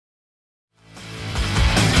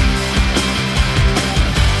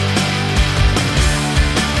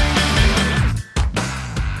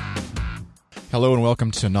Hello and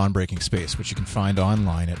welcome to Non-Breaking Space, which you can find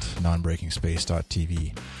online at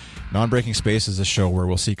nonbreakingspace.tv. Non-Breaking Space is a show where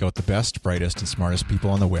we'll seek out the best, brightest, and smartest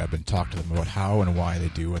people on the web and talk to them about how and why they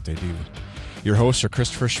do what they do. Your hosts are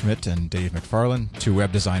Christopher Schmidt and Dave McFarlane, two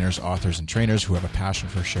web designers, authors, and trainers who have a passion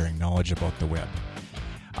for sharing knowledge about the web.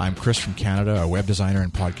 I'm Chris from Canada, a web designer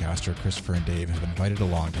and podcaster. Christopher and Dave have invited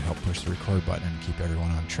along to help push the record button and keep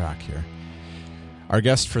everyone on track here. Our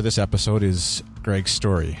guest for this episode is Greg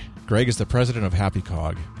Storey. Greg is the president of Happy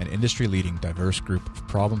Cog, an industry-leading diverse group of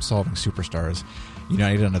problem-solving superstars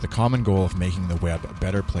united under the common goal of making the web a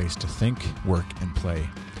better place to think, work, and play.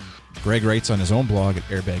 Greg writes on his own blog at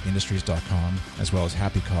airbagindustries.com, as well as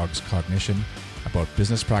Happy Cog's Cognition, about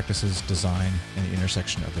business practices, design, and the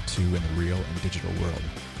intersection of the two in the real and digital world.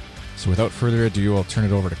 So without further ado, I'll turn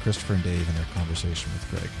it over to Christopher and Dave in their conversation with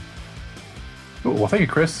Greg. Cool. Well, thank you,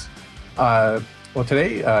 Chris. Well,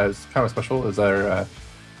 today is kind of special.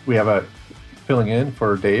 We have a filling in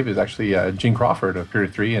for Dave is actually Gene Crawford of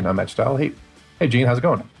Period 3 and Unmatched Style. Hey, Gene, how's it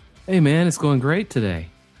going? Hey, man, it's going great today.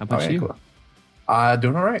 How about you? Cool.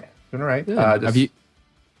 Doing all right.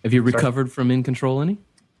 Have you recovered from In Control any?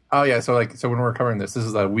 Oh yeah. So when we're covering this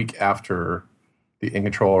is a week after the In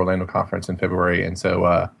Control Orlando conference in February, and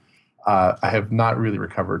so I have not really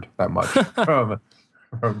recovered that much from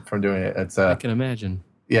doing it. It's I can imagine.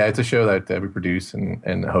 Yeah, it's a show that we produce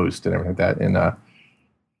and host and everything like that, and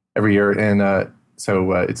every year, and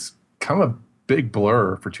so it's kind of a big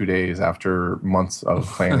blur for 2 days after months of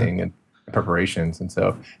planning and preparations, and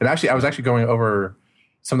so I was actually going over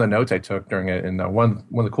some of the notes I took during it, and one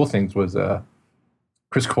of the cool things was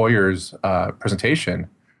Chris Coyer's presentation,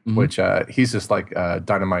 which he's just like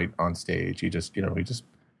dynamite on stage. He's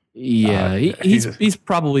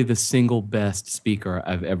probably the single best speaker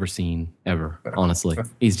I've ever seen ever. Honestly,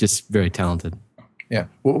 he's just very talented. Yeah.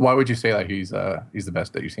 Well, why would you say that he's the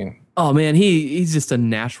best that you've seen? Oh man, he's just a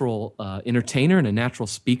natural entertainer and a natural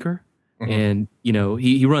speaker. Mm-hmm. And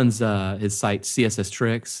he runs his site CSS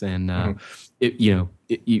Tricks, and if you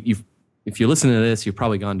listen to this, you've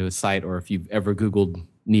probably gone to his site, or if you've ever Googled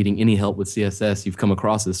needing any help with CSS, you've come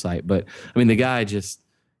across his site. But I mean, the guy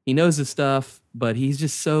he knows his stuff, but he's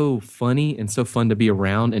just so funny and so fun to be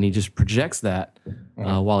around, and he just projects that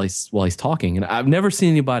while he's talking. And I've never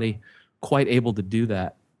seen anybody quite able to do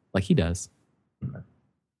that like he does.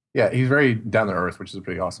 Yeah, he's very down to earth, which is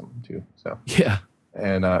pretty awesome too. So yeah,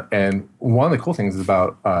 and one of the cool things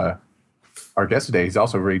about our guest today, he's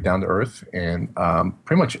also very down to earth, and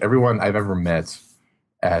pretty much everyone I've ever met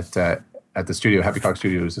at the studio, Happy Cog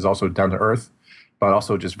Studios, is also down to earth, but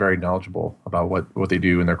also just very knowledgeable about what they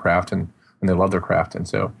do in their craft, and they love their craft. And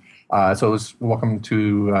so let's welcome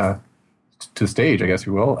to the stage, I guess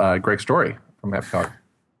you will, Greg Storey from Happy Cog.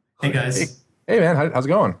 Hey guys. Hey man, how's it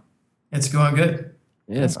going? It's going good.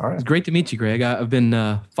 Yeah, it's great to meet you, Greg. I've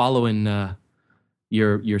been following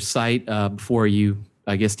your site before you,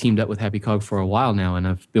 I guess, teamed up with Happy Cog for a while now, and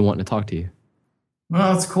I've been wanting to talk to you.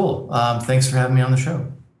 Well, that's cool. Thanks for having me on the show.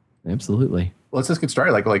 Absolutely. Let's just get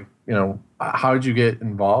started. How did you get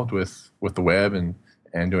involved with the web and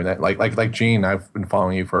doing that? Like Gene, I've been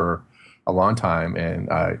following you for a long time, and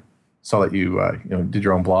I saw that you did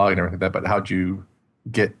your own blog and everything like that. But how'd you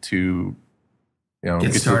get to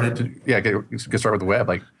get started? Get started with the web.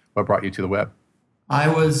 Like, what brought you to the web? I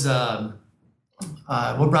was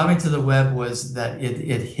what brought me to the web was that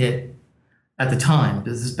it hit at the time.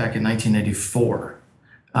 This is back in 1984.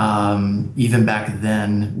 Even back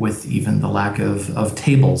then, with even the lack of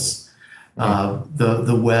tables,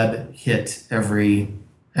 the web hit every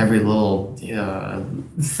little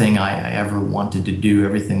thing I ever wanted to do,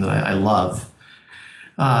 everything that I love.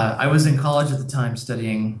 I was in college at the time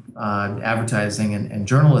studying advertising and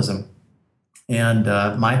journalism, and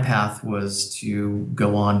my path was to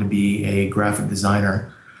go on to be a graphic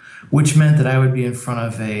designer, which meant that I would be in front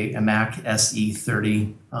of a Mac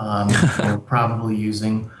SE30, probably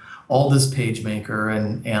using Aldus PageMaker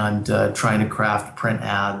and trying to craft print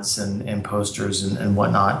ads and posters and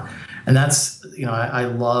whatnot. And that's, I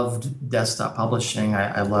loved desktop publishing.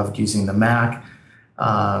 I loved using the Mac.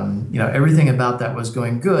 Everything about that was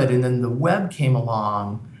going good. And then the web came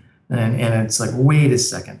along, and it's like, wait a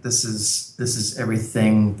second, this is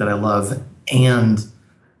everything that I love, and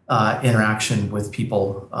interaction with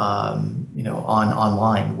people,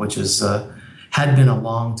 online, which is had been a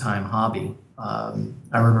long time hobby. I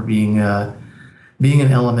remember being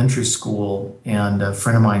in elementary school, and a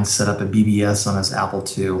friend of mine set up a BBS on his Apple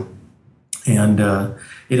II, and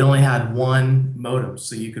it only had one modem,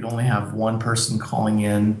 so you could only have one person calling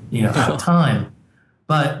in, at a time.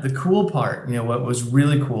 But the cool part, what was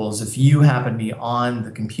really cool is if you happened to be on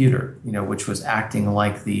the computer, which was acting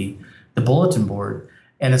like the the bulletin board.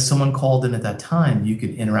 And if someone called in at that time, you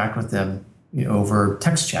could interact with them, over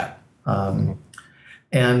text chat.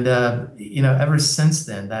 And ever since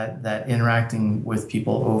then, that interacting with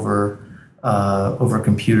people over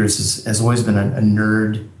computers has always been a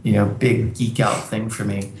nerd, big geek out thing for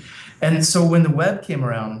me. And so when the web came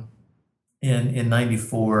around in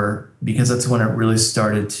 '94, because that's when it really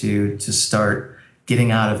started to start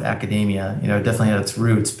getting out of academia, it definitely had its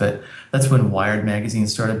roots, but that's when Wired magazine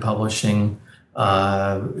started publishing.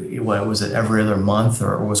 What was it, every other month,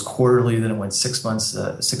 or it was quarterly, then it went 6 months,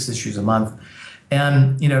 6 issues a month.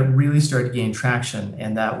 And, it really started to gain traction.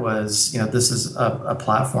 And that was, this is a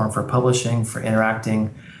platform for publishing, for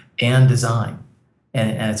interacting, and design.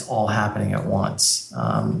 And it's all happening at once.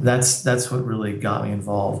 That's what really got me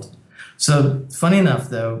involved. So funny enough,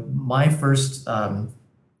 though, my first kind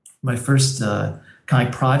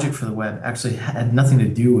of project for the web actually had nothing to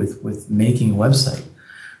do with making a website.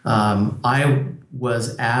 I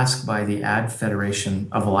was asked by the Ad Federation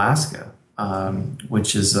of Alaska,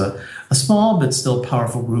 which is a small but still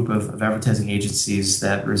powerful group of advertising agencies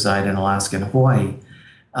that reside in Alaska and Hawaii.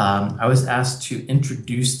 I was asked to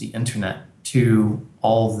introduce the internet to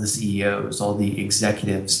all of the CEOs, all the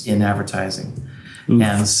executives in advertising. Oof.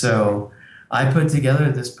 And so I put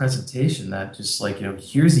together this presentation that just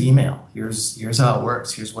here's email, here's how it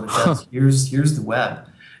works, here's what it does, here's the web.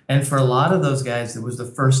 And for a lot of those guys, it was the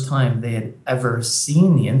first time they had ever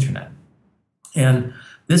seen the internet. And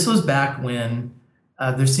this was back when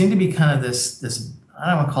there seemed to be kind of this I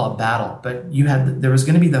don't want to call it battle, but there was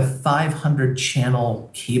going to be the 500 channel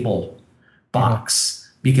cable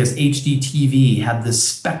box, because HDTV had this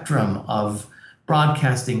spectrum of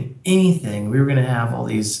broadcasting anything. We were going to have all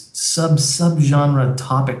these sub-genre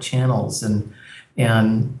topic channels, and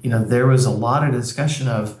there was a lot of discussion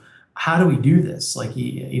of, how do we do this? How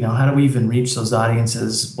do we even reach those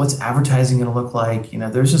audiences? What's advertising going to look like?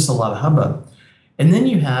 There's just a lot of hubbub. And then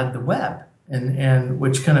you had the web, and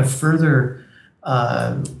which kind of further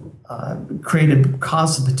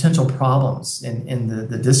caused some potential problems in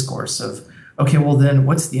the discourse of, okay, well then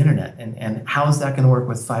what's the internet, and how is that going to work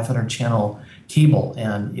with 500 channel cable?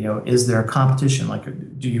 And is there a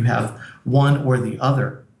competition? Do you have one or the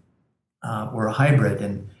other, or a hybrid?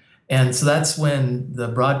 And so that's when the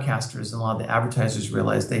broadcasters and a lot of the advertisers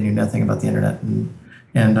realized they knew nothing about the internet, and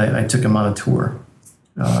I took them on a tour.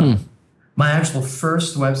 My actual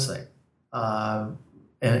first website,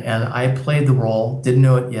 and I played the role, didn't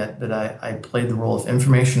know it yet, but I played the role of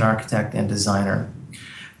information architect and designer.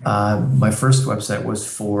 My first website was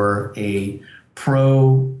for a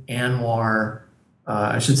pro-ANWR,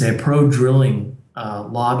 a pro drilling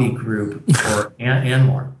lobby group for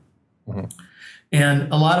ANWR. Mm-hmm.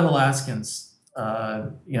 And a lot of Alaskans,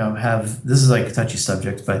 have, this is like a touchy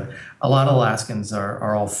subject, but a lot of Alaskans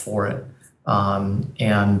are all for it.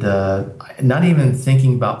 And not even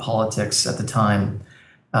thinking about politics at the time.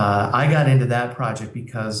 I got into that project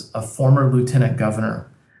because a former lieutenant governor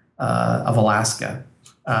of Alaska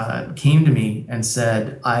came to me and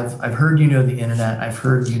said, I've heard you know the internet, I've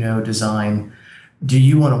heard you know design. Do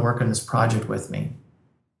you want to work on this project with me?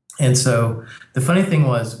 And so the funny thing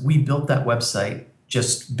was, we built that website,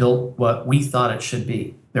 just built what we thought it should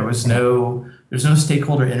be. There's no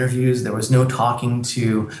stakeholder interviews. There was no talking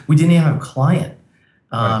to. We didn't even have a client.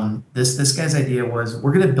 Right. This guy's idea was,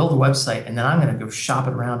 we're going to build a website, and then I'm going to go shop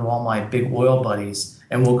it around to all my big oil buddies,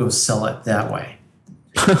 and we'll go sell it that way.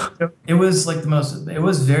 It was like it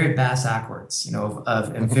was very bass backwards,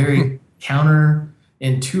 and very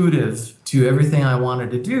counterintuitive to everything I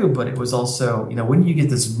wanted to do. But it was also, when you get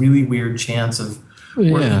this really weird chance of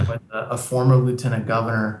working with a former lieutenant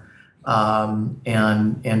governor,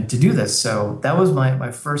 and to do this. So that was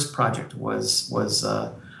my first project was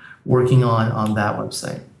working on that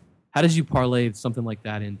website. How did you parlay something like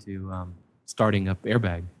that into starting up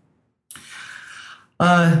Airbag?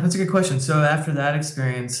 That's a good question. So after that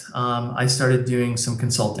experience, I started doing some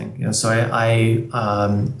consulting. So I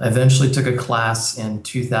eventually took a class in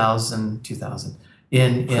 2000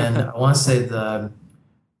 in I want to say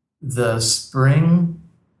the spring,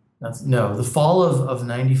 the fall of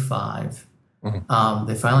 95. Mm-hmm.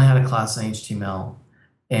 They finally had a class on HTML,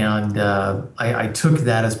 and I took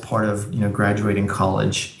that as part of graduating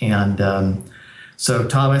college, and so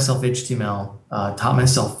taught myself HTML, taught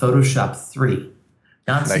myself Photoshop 3.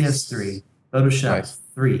 Not nice. CS3, Photoshop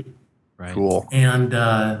 3. Right. Cool. And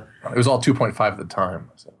it was all 2.5 at the time.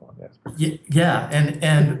 So, yeah.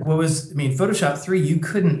 And Photoshop 3, you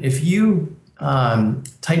couldn't, if you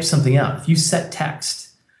type something out, if you set text,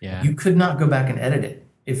 you could not go back and edit it.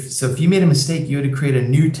 If you made a mistake, you had to create a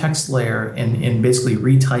new text layer and basically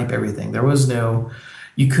retype everything. There was no,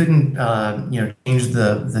 you couldn't change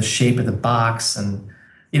the shape of the box, and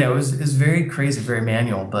it was very crazy, very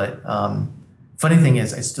manual. But funny thing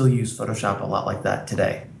is, I still use Photoshop a lot like that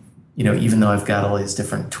today. Even though I've got all these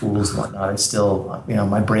different tools and whatnot, I still,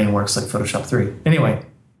 my brain works like Photoshop 3. Anyway,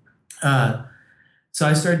 so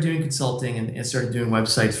I started doing consulting and started doing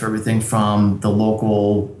websites for everything from the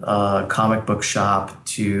local comic book shop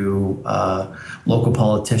to local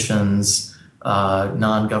politicians,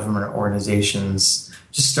 non-government organizations.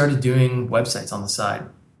 Just started doing websites on the side.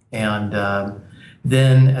 And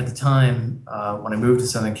then at the time, when I moved to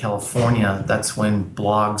Southern California, that's when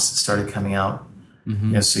blogs started coming out.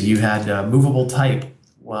 Mm-hmm. So you had movable type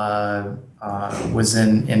was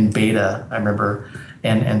in beta, I remember,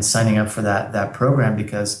 and signing up for that program,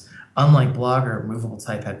 because unlike Blogger, movable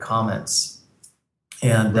type had comments,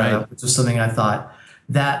 and which was something I thought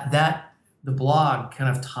that the blog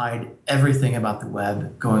kind of tied everything about the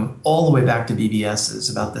web, going all the way back to BBS's,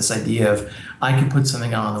 about this idea of I could put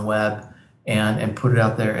something out on the web and put it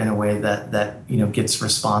out there in a way that gets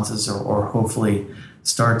responses or hopefully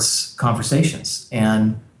starts conversations.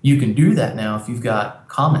 And you can do that now if you've got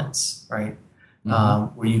comments, right?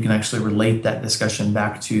 Mm-hmm. Where you can actually relate that discussion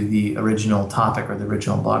back to the original topic or the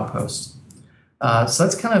original blog post. So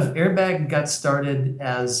that's kind of, Airbag got started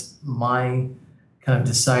as my kind of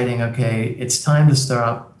deciding, okay, it's time to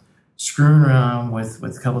start screwing around with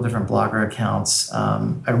a couple different Blogger accounts.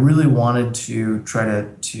 I really wanted to try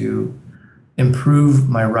to improve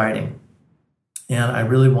my writing. And I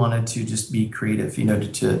really wanted to just be creative,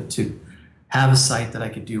 to have a site that I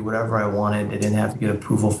could do whatever I wanted. I didn't have to get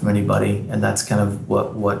approval from anybody. And that's kind of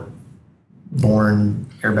what born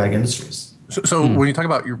Airbag Industries. So when you talk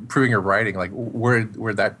about improving your writing, like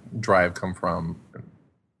where'd that drive come from?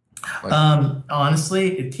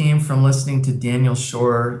 Honestly, it came from listening to Daniel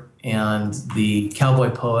Shore and the Cowboy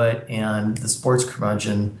Poet and the Sports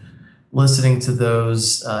Curmudgeon, listening to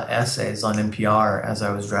those essays on NPR as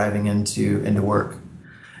I was driving into work.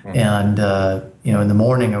 Mm-hmm. And in the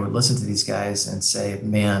morning I would listen to these guys and say,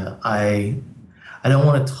 man, I don't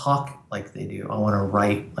want to talk like they do. I want to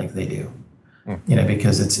write like they do. Mm-hmm.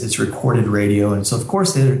 Because it's recorded radio. And so of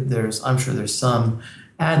course I'm sure there's some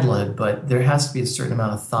ad lib, but there has to be a certain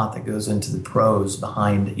amount of thought that goes into the prose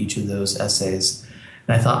behind each of those essays.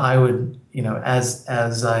 And I thought I would, as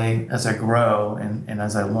I grow and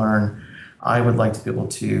as I learn, I would like to be able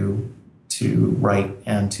to write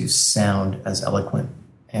and to sound as eloquent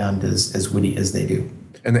and as witty as they do.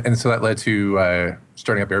 And so that led to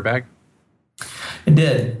starting up Airbag? It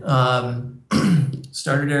did.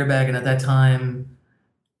 Started Airbag, and at that time,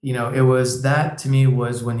 it was, that to me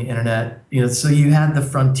was when the internet, so you had the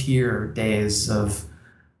frontier days of,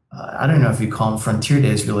 I don't know if you call them frontier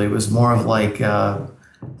days really. It was more of like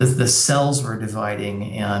the cells were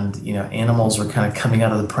dividing, and animals were kind of coming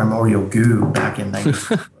out of the primordial goo back in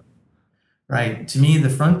 1994. Right. To me, the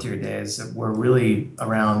frontier days were really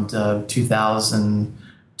around 2000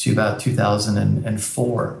 to about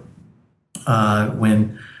 2004,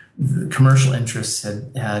 when the commercial interests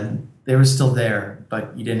they were still there,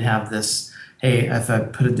 but you didn't have this, hey, if I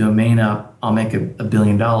put a domain up, I'll make $1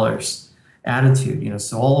 billion attitude.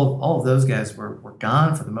 So all of those guys were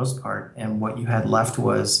gone for the most part, and what you had left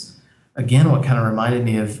was, again, what kind of reminded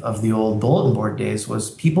me of the old bulletin board days,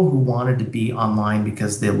 was people who wanted to be online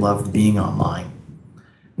because they loved being online.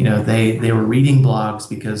 They were reading blogs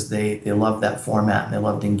because they loved that format and they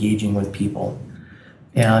loved engaging with people.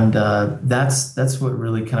 And that's what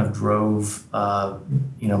really kind of drove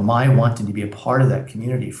my wanting to be a part of that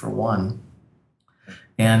community, for one,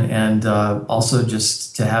 and also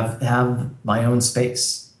just to have my own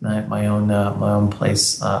space, my own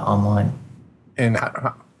place online. And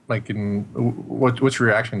how, what's your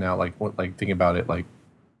reaction now? Thinking about it, I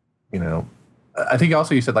think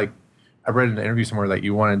also you said, I read in an interview somewhere that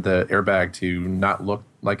you wanted the Airbag to not look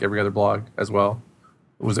like every other blog as well.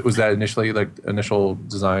 Was that initially initial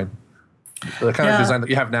design? The kind of design that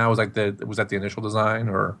you have now was that the initial design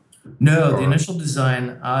or? No, the initial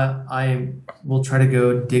design, I will try to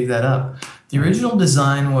go dig that up. The original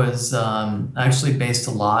design was actually based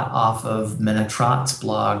a lot off of Menetrot's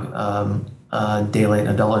blog, Day Late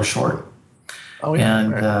and $1 Short. Oh, yeah.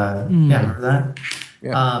 And remember that?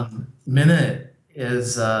 Yeah. Mena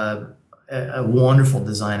is a wonderful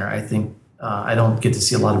designer. I think I don't get to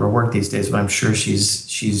see a lot of her work these days, but I'm sure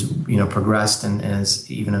she's progressed and is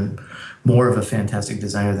even more of a fantastic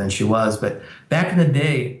designer than she was. But back in the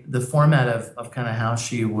day, the format of kind of how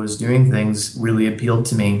she was doing things really appealed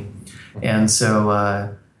to me. And so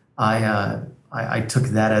I took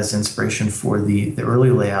that as inspiration for the early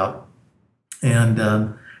layout. And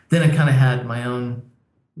then I kind of had my own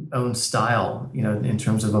own style, in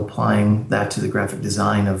terms of applying that to the graphic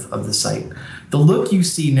design of the site. The look you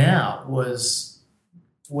see now was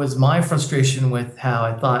my frustration with how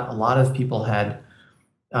I thought a lot of people had,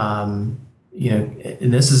 and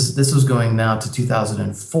this was going now to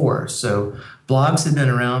 2004. So blogs had been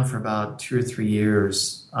around for about 2 or 3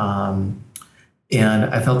 years. And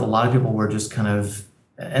I felt a lot of people were just kind of,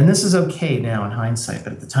 and this is okay now in hindsight,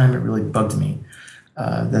 but at the time it really bugged me,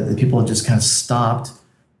 that the people had just kind of stopped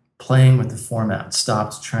playing with the format,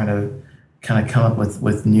 stopped trying to kind of come up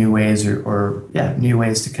with new ways or new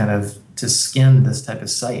ways to kind of to skin this type of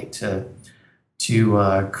site to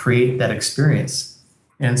create that experience.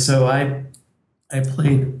 And so I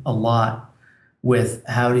played a lot with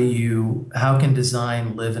how can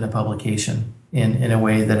design live in a publication in a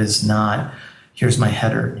way that is not, here's my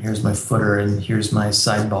header, and here's my footer, and here's my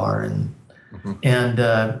sidebar, and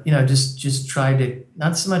just try to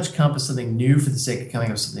not so much come up with something new for the sake of coming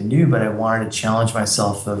up with something new, but I wanted to challenge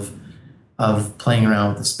myself of playing around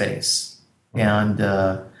with the space. And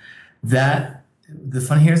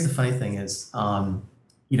here's the funny thing is, I'm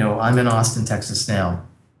in Austin, Texas now.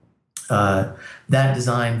 That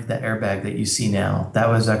design, that airbag that you see now, that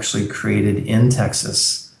was actually created in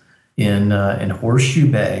Texas, in Horseshoe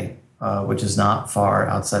Bay, which is not far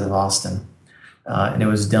outside of Austin, and it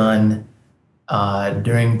was done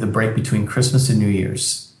during the break between Christmas and New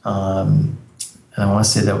Year's. And I want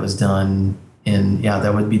to say that was done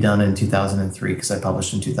that would be done in 2003 because I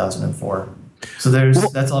published in 2004. So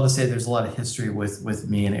that's all to say. There's a lot of history with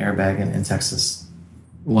me and airbag in Texas.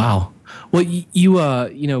 Wow. Well, you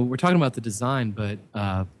we're talking about the design, but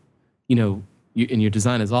and your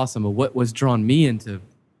design is awesome. But what was drawn me into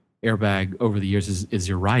airbag over the years is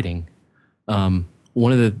your writing. One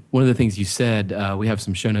of the things you said, we have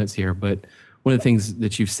some show notes here, but one of the things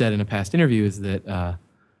that you've said in a past interview is that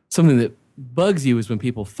something that bugs you is when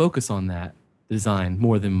people focus on that design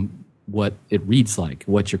more than what it reads like,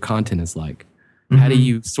 what your content is like. Mm-hmm. How do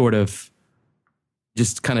you sort of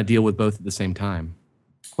just kind of deal with both at the same time?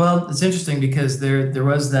 Well, it's interesting because there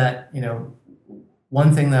was that,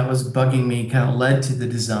 one thing that was bugging me kind of led to the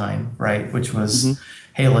design, right? Which was,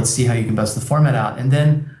 hey, let's see how you can bust the format out. And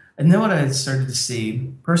then what I started to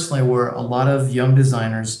see personally were a lot of young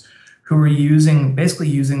designers who were basically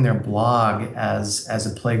using their blog as a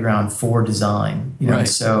playground for design. Right.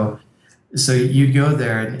 So you'd go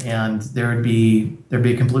there and there'd be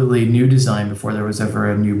a completely new design before there was ever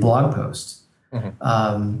a new blog post. Mm-hmm.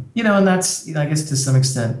 And that's, I guess to some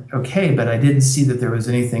extent okay, but I didn't see that there was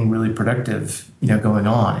anything really productive, going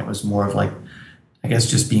on. It was more of like, I guess,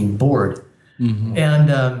 just being bored. Mm-hmm.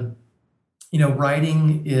 And,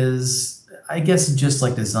 writing is, I guess, just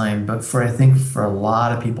like design, but I think for a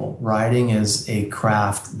lot of people, writing is a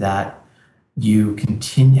craft that you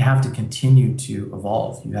have to continue to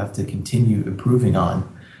evolve. You have to continue improving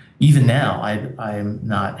on. Even now, I'm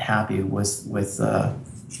not happy with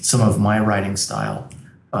some of my writing style,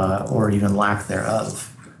 or even lack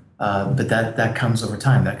thereof. But that comes over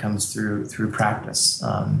time. That comes through practice.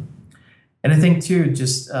 And I think too,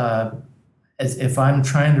 just as if I'm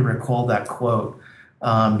trying to recall that quote,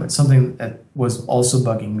 but something that was also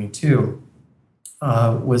bugging me too,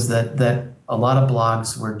 was that a lot of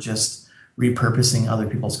blogs were just repurposing other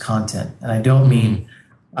people's content, and I don't mean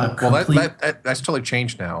that's totally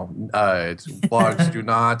changed now. It's blogs do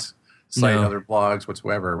not cite other blogs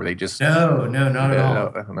whatsoever. Where they just not at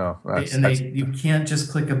all. No, you can't just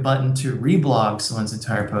click a button to reblog someone's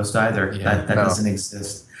entire post either. That doesn't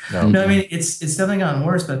exist. No, I mean it's definitely gotten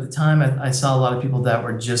worse. But at the time, I saw a lot of people that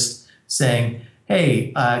were just saying,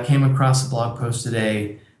 "Hey, I came across a blog post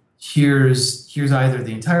today. Here's either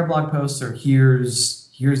the entire blog post or here's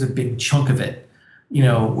a big chunk of it,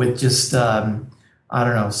 with just I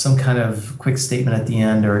don't know, some kind of quick statement at the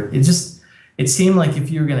end, or it seemed like if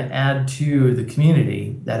you were going to add to the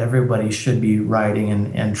community, that everybody should be writing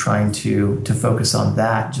and trying to focus on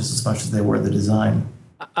that just as much as they were the design.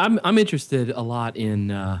 I'm interested a lot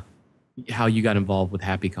in how you got involved with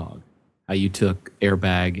Happy Cog, how you took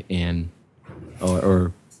airbag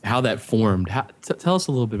or how that formed. Tell us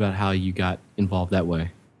a little bit about how you got involved that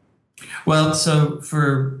way. Well, so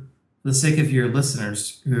for the sake of your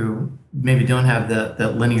listeners who maybe don't have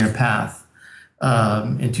that linear path,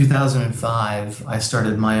 in 2005, I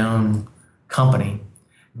started my own company,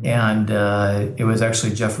 and it was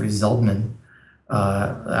actually Jeffrey Zeldman.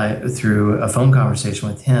 Through a phone conversation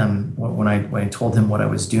with him, when I told him what I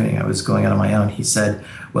was doing, I was going out on my own. He said,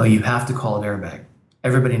 "Well, you have to call it airbag.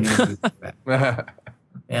 Everybody knows it was airbag."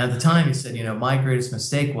 And at the time, he said, my greatest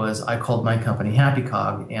mistake was I called my company Happy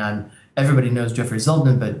Cog, and everybody knows Jeffrey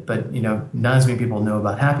Zeldman, but not as many people know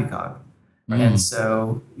about Happy Cog. And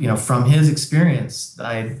so, from his experience,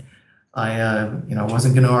 I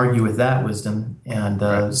wasn't going to argue with that wisdom.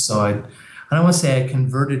 And so I don't want to say I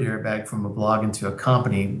converted Airbag from a blog into a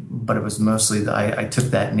company, but it was mostly that I took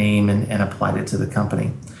that name and applied it to the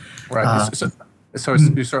company. Right. So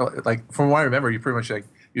you sort of like, from what I remember, you pretty much like,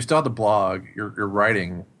 you still have the blog, you're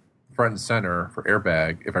writing front and center for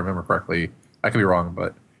Airbag, if I remember correctly. I could be wrong,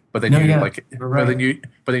 but then right.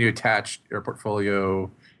 but then you attach your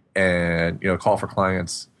portfolio and call for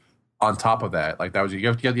clients on top of that. Like that was you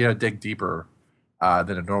have to dig deeper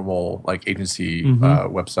than a normal like agency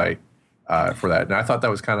website for that. And I thought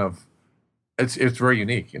that was kind of it's very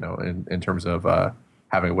unique, in terms of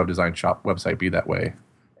having a web design shop website be that way.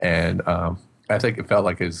 And I think it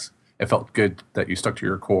felt good that you stuck to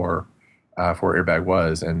your core for where Airbag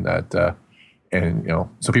was, and that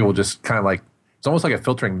so people just kind of like, it's almost like a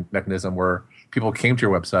filtering mechanism where people came to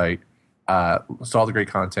your website, saw the great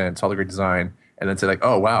content, saw the great design, and then said like,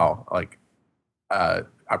 oh wow, like I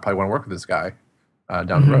probably want to work with this guy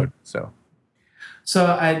down the road. So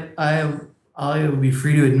I would be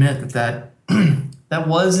free to admit that that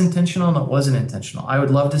was intentional and it wasn't intentional. I would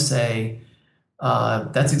love to say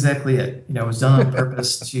that's exactly it. It was done on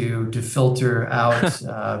purpose to filter out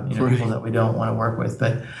people that we don't want to work with.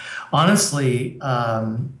 But honestly,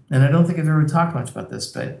 and I don't think I've ever talked much about this,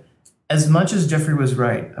 but as much as Jeffrey was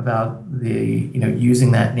right about the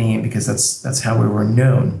using that name because that's how we were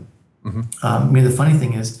known. The funny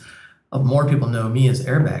thing is, more people know me as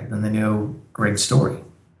Airbag than they know Greg Storey.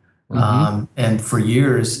 And for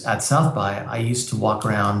years at South by, I used to walk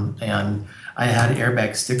around and I had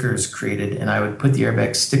Airbag stickers created, and I would put the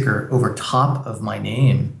Airbag sticker over top of my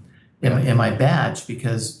name in my badge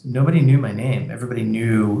because nobody knew my name. Everybody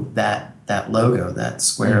knew that logo, that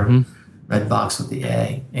square red box with the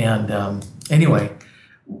A. And anyway,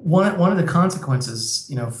 one of the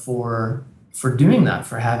consequences, for doing that,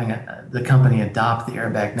 for having the company adopt the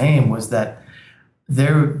Airbag name, was that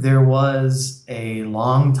there was a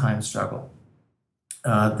long time struggle,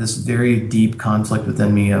 this very deep conflict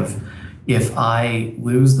within me of, if I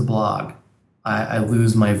lose the blog, I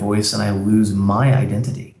lose my voice and I lose my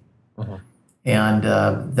identity. And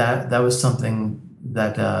that was something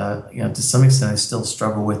that to some extent I still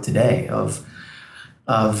struggle with today, of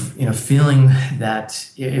feeling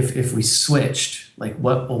that if we switched, like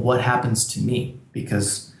what happens to me,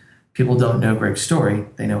 because people don't know Greg Storey,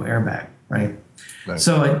 they know Airbag, right?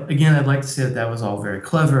 So again, I'd like to say that was all very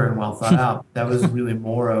clever and well thought out. That was really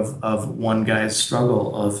more of one guy's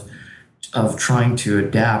struggle of trying to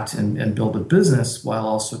adapt and build a business while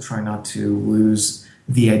also trying not to lose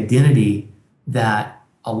the identity that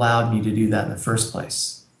allowed me to do that in the first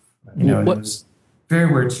place. It was a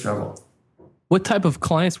very weird struggle. What type of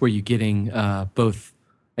clients were you getting, both,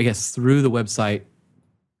 I guess, through the website,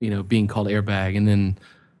 being called Airbag, and then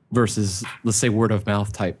versus, let's say, word of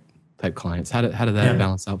mouth type clients? How did that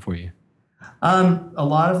balance out for you? A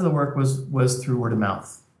lot of the work was through word of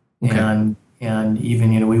mouth. Okay. And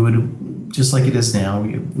even, we would, just like it is now,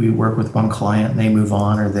 we work with one client and they move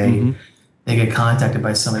on, or they get contacted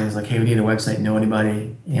by somebody who's like, hey, we need a website, know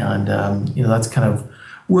anybody? And, that's kind of,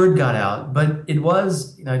 word got out. But it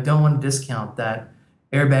was, I don't want to discount that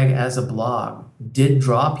Airbag as a blog did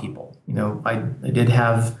draw people. I did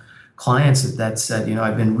have clients that said,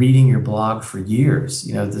 I've been reading your blog for years.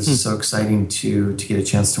 This is so exciting to get a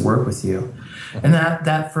chance to work with you. And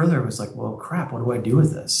that further was like, well, crap, what do I do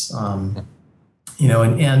with this? And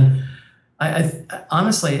I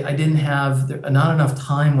honestly, I didn't have, not enough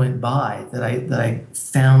time went by that I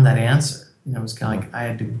found that answer. It was kind of like I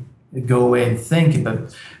had to go away and think.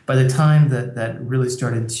 But by the time that really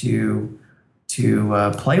started to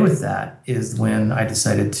play with that is when I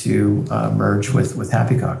decided to merge with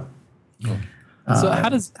Happy Cog. So how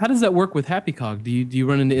does that work with Happy Cog? Do you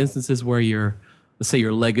run into instances where let's say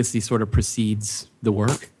your legacy sort of precedes the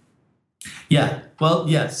work? Yeah. Well,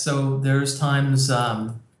 yes. So there's times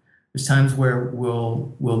where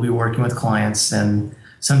we'll be working with clients, and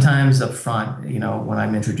sometimes up front, when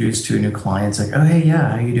I'm introduced to a new client, it's like, oh, hey,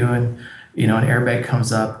 yeah, how you doing? An Airbag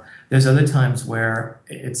comes up. There's other times where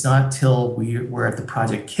it's not till we're at the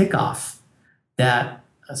project kickoff that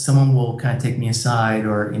someone will kind of take me aside,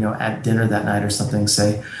 or at dinner that night or something,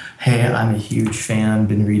 say, hey, I'm a huge fan,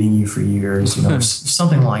 been reading you for years, or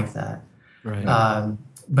something like that. Right.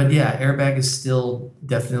 But yeah, Airbag is still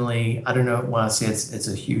definitely, I don't know, when I say it's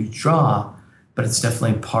a huge draw, but it's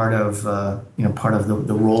definitely part of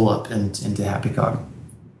the roll up into Happy Cog.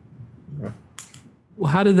 Well,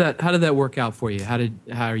 how did that work out for you?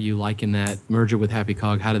 How are you liking that merger with Happy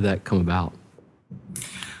Cog? How did that come about?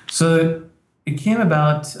 So it came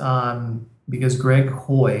about because Greg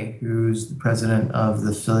Hoy, who's the president of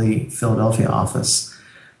the Philadelphia office,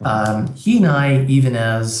 he and I, even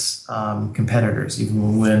as competitors,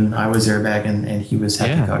 even when I was Airbag and he was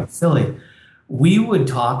Happy Cog Philly, we would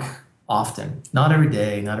talk often, not every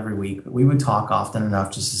day, not every week, but we would talk often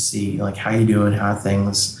enough just to see like how you doing, how are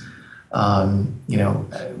things, how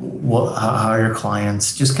are your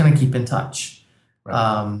clients, just kind of keep in touch.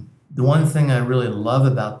 Right. The one thing I really love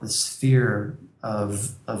about the sphere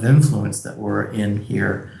of influence that we're in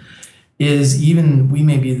here is even we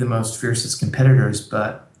may be the most fiercest competitors,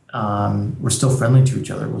 but we're still friendly to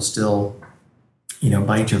each other. We'll still,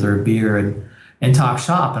 buy each other a beer and talk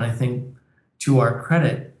shop. And I think to our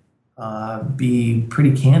credit, be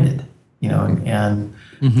pretty candid, and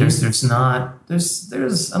there's I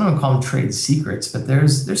don't want to call them trade secrets, but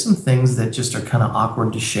there's some things that just are kind of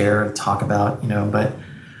awkward to share, to talk about, but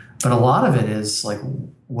a lot of it is like,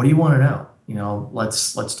 what do you want to know?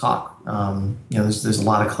 Let's talk. There's a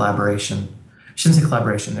lot of collaboration. I shouldn't say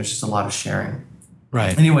collaboration. There's just a lot of sharing.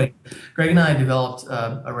 Right. Anyway, Greg and I developed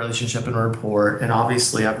a relationship and a rapport, and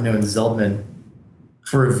obviously I've known Zeldman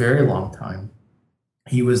for a very long time.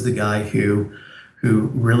 He was the guy who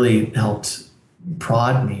really helped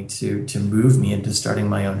prod me to move me into starting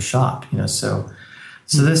my own shop. So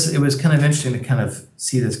it was kind of interesting to kind of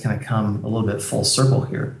see this kind of come a little bit full circle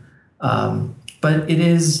here. But it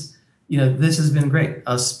is, this has been great.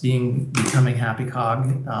 Us becoming Happy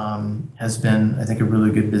Cog has been, I think, a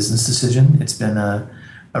really good business decision. It's been a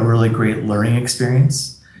really great learning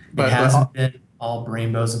experience. It hasn't been all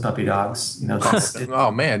rainbows and puppy dogs. Oh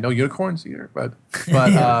man, no unicorns either. But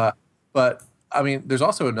I mean, there's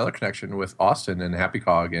also another connection with Austin and Happy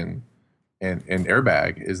Cog and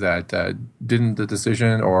Airbag. Is that didn't the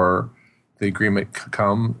decision or the agreement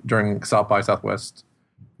come during South by Southwest?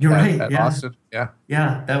 You're right. At Yeah. Austin. Yeah.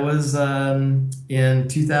 Yeah, that was in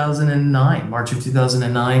 2009, March of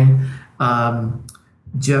 2009.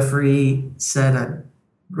 Jeffrey said,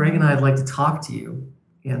 Greg and I'd like to talk to you.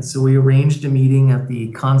 And so we arranged a meeting at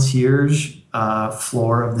the concierge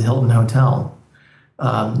floor of the Hilton Hotel.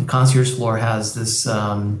 The concierge floor has this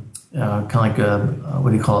kind of like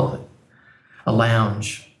what do you call it? A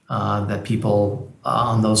lounge that people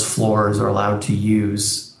on those floors are allowed to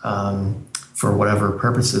use for whatever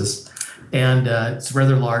purposes. And it's a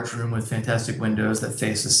rather large room with fantastic windows that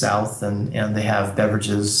face the south, and they have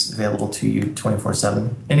beverages available to you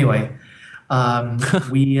 24/7. Anyway,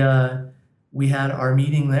 we had our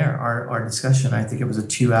meeting there, our discussion. I think it was a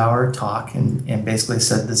 2-hour talk, and basically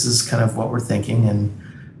said this is kind of what we're thinking, and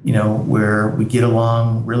where we get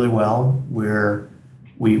along really well, where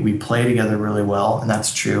we play together really well, and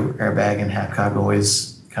that's true. Airbag and Happy Cog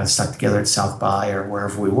always kind of stuck together at South by or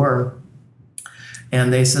wherever we were.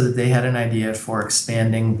 And they said that they had an idea for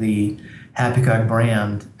expanding the Happy Cog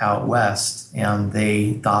brand out west, and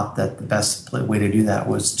they thought that the best way to do that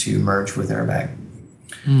was to merge with Airbag.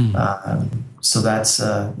 So that's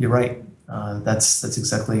you're right. That's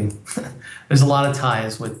exactly. There's a lot of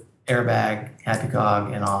ties with Airbag, Happy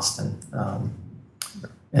Cog, and Austin,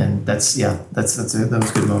 and that was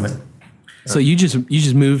a good moment. So you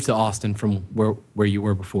just moved to Austin from where you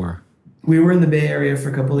were before. We were in the Bay Area for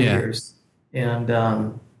a couple of years, and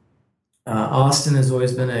Austin has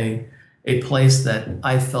always been a place that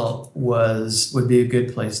I felt would be a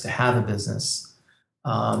good place to have a business.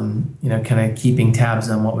 Kind of keeping tabs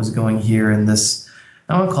on what was going here in this,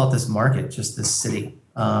 I don't want to call it this market, just this city.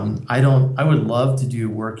 I would love to do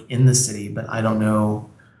work in the city, but I don't know,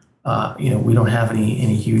 we don't have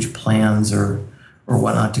any huge plans or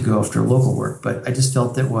whatnot to go after local work. But I just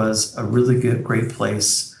felt it was a really great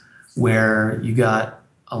place where you got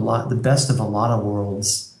the best of a lot of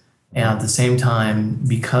worlds. And at the same time,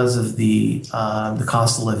 because of the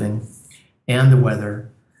cost of living and the weather,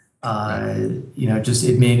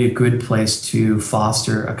 it made a good place to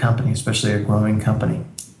foster a company, especially a growing company.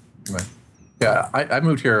 Right. Yeah, I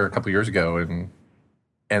moved here a couple of years ago,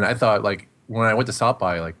 and I thought, like, when I went to South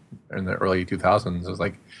by, like, in the early 2000s, I was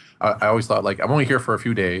like, I always thought, like, I'm only here for a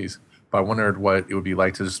few days, but I wondered what it would be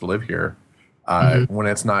like to just live here when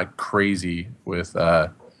it's not crazy with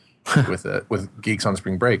geeks on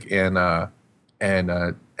spring break. And now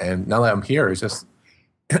that I'm here, it's just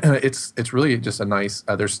it's really just a nice.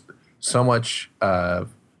 There's so much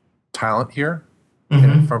talent here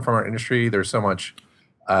from our industry. There's so much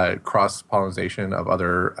cross pollination of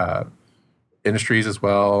other industries as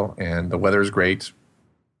well, and the weather is great.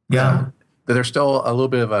 Yeah, there's still a little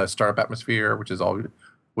bit of a startup atmosphere, which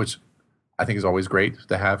I think is always great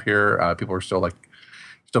to have here. People are still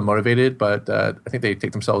motivated, but I think they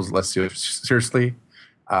take themselves less seriously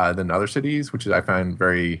than other cities, which I find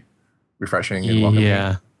very refreshing and welcoming.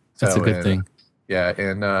 Yeah. That's a good thing. Yeah,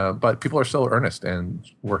 and but people are still earnest and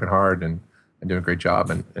working hard and doing a great job,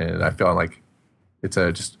 and I feel like it's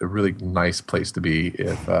just a really nice place to be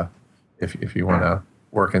if you want to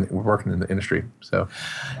working in the industry. So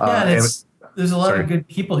there's a lot of good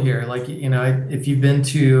people here. Like, if you've been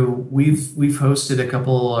to, we've hosted a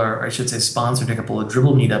couple, or I should say sponsored a couple of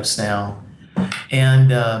Dribble meetups now.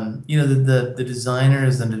 And, the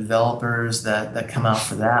designers and the developers that come out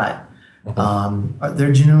for that,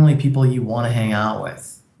 they're generally people you want to hang out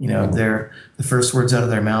with. The first words out of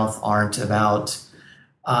their mouth aren't about,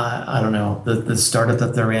 I don't know, the startup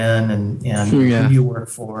that they're in and who you work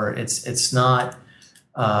for. It's not.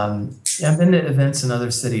 I've been to events in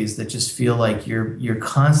other cities that just feel like you're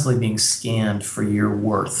constantly being scanned for your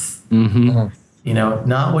worth. Not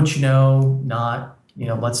what you know, not,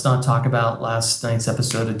 let's not talk about last night's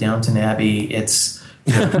episode of Downton Abbey. It's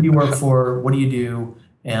who do you work for, what do you do,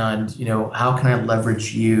 and how can I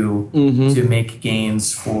leverage you to make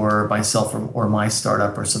gains for myself or my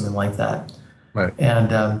startup or something like that. Right.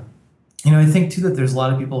 And I think too that there's a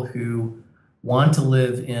lot of people who want to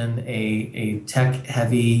live in a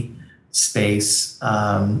tech-heavy space,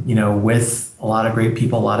 with a lot of great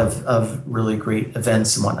people, a lot of really great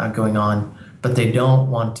events and whatnot going on, but they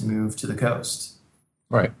don't want to move to the coast.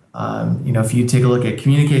 Right. If you take a look at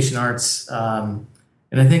communication arts,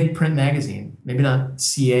 and I think print magazine, maybe not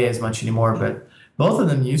CA as much anymore, but both of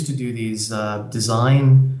them used to do these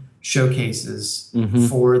design showcases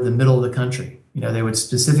for the middle of the country. They would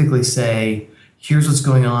specifically say, here's what's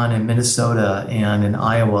going on in Minnesota and in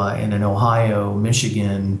Iowa and in Ohio,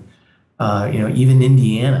 Michigan, even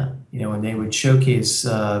Indiana, and they would showcase,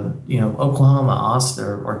 Oklahoma, Austin,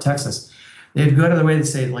 or Texas. They'd go out of their way to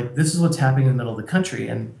say, like, this is what's happening in the middle of the country.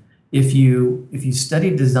 And if you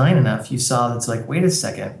studied design enough, you saw that's like, wait a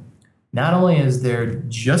second, not only is there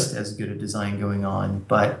just as good a design going on,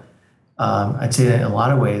 but I'd say that in a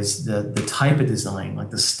lot of ways, the type of design, like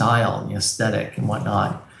the style and the aesthetic and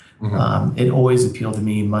whatnot, it always appealed to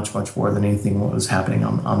me much, much more than anything what was happening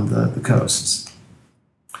on the coasts.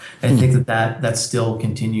 And I think that still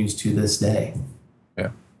continues to this day.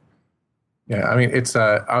 Yeah. I mean, it's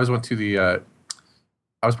I was part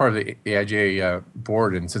of the AIGA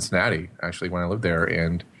board in Cincinnati actually when I lived there,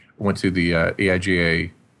 and went to the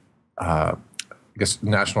AIGA I guess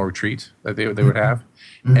national retreat that they would have,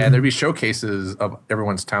 and there'd be showcases of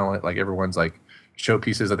everyone's talent, like everyone's like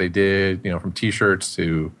showpieces that they did, from T-shirts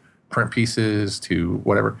to print pieces to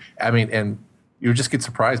whatever. I mean, and you just get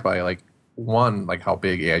surprised by like how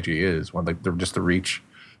big AIG is, they're just the reach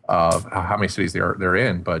of how many cities they're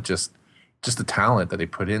in, but just the talent that they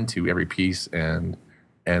put into every piece and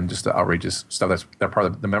just the outrageous stuff that's part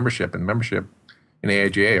of the membership. And membership in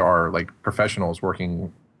AIGA are like professionals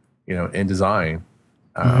working, in design,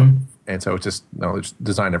 and so it's just there's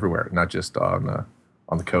design everywhere, not just on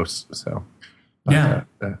the coast. So I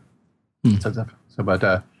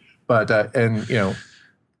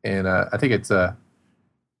think it's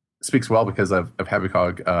speaks well because of Happy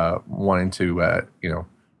Cog wanting to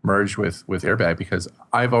merge with Airbag, because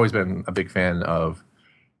I've always been a big fan of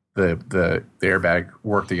the Airbag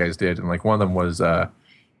work that you guys did, and like one of them was when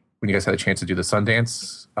you guys had a chance to do the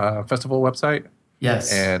Sundance Festival website.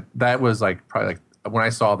 Yes, and that was like probably like when I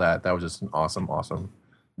saw that was just an awesome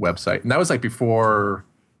website, and that was like before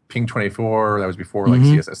Ping 24. That was before like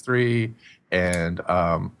CSS3, and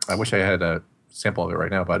I wish I had a sample of it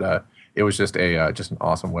right now, but it was just just an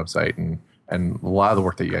awesome website, and a lot of the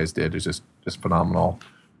work that you guys did is just phenomenal,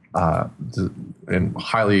 and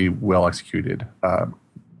highly well executed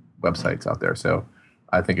websites out there. So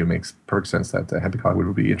I think it makes perfect sense that Happy Cog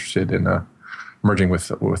would be interested in merging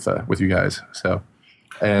with you guys. So,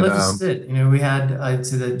 and that's it. We had, I'd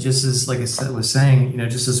say that just as, like I said, was saying,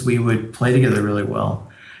 just as we would play together really well,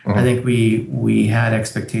 I think we had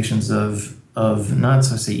expectations of not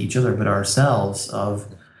so say each other, but ourselves,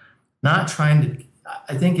 of not trying to.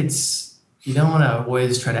 I think you don't want to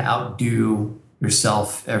always try to outdo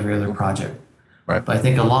yourself every other project. Right. But I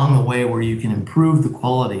think along the way where you can improve the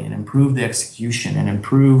quality and improve the execution and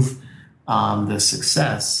improve the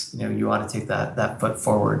success, you ought to take that foot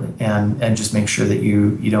forward and just make sure that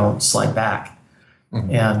you don't slide back.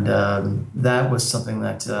 And that was something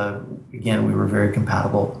that again we were very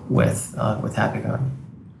compatible with Happy Cog.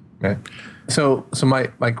 Okay. So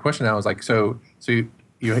my question now is like, so you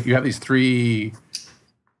have these three,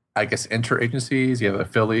 I guess, interagencies. You have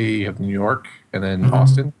Philly, you have New York, and then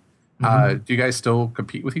Austin. Do you guys still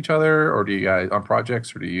compete with each other, or do you guys on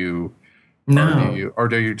projects, or do you? No. Or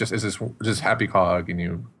do you just, is this just Happy Cog and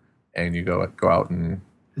you go out and?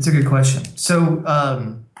 It's a good question.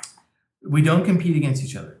 So we don't compete against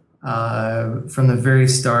each other. from the very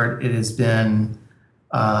start, it has been,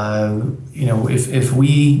 if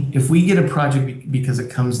we get a project because it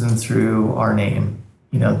comes in through our name,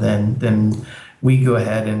 then we go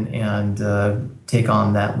ahead and take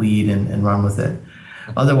on that lead and run with it.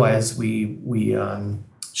 Otherwise, we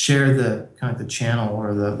share the kind of the channel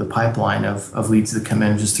or the pipeline of leads that come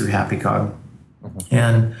in just through Happy Cog.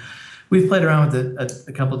 And we've played around with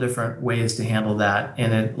a couple different ways to handle that.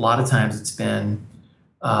 And a lot of times it's been,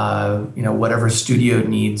 whatever studio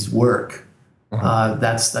needs work.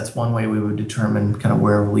 That's one way we would determine kind of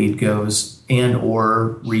where a lead goes and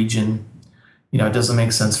or region. It doesn't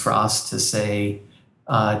make sense for us to say,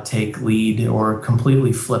 take lead or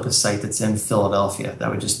completely flip a site that's in Philadelphia.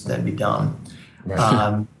 That'd be dumb.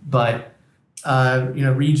 Right. But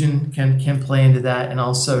region can play into that, and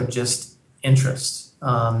also just interest.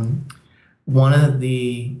 One of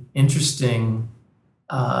the interesting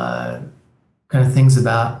kind of things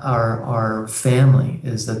about our family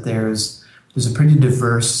is that there's a pretty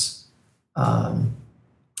diverse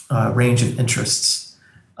range of interests.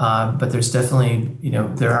 But there's definitely,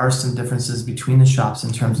 there are some differences between the shops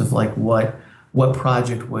in terms of like what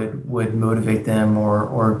project would motivate them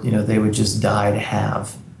or they would just die to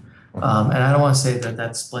have. And I don't want to say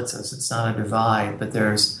that splits us. It's not a divide, but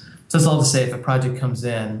that's all to say if a project comes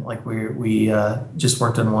in, like we just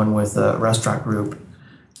worked on one with a restaurant group,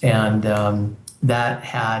 and that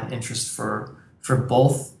had interest for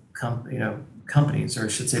both companies, or I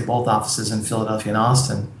should say both offices in Philadelphia and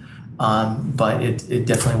Austin. But it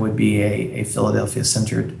definitely would be a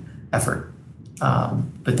Philadelphia-centered effort.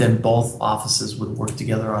 But then both offices would work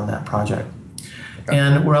together on that project. Okay.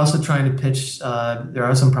 And we're also trying to pitch, there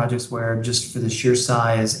are some projects where just for the sheer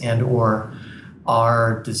size and or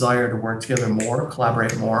our desire to work together more,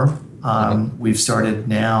 collaborate more, we've started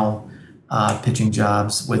now pitching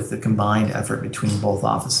jobs with the combined effort between both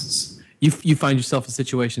offices. You find yourself in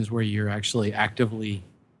situations where you're actually actively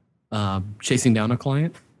chasing down a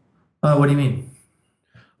client? What do you mean?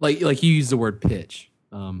 Like you use the word pitch,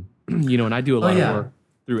 and I do a lot of work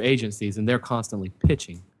through agencies, and they're constantly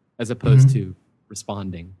pitching as opposed to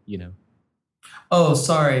responding. Oh,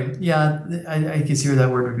 sorry. Yeah, I guess here that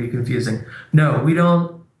word would be confusing. No, we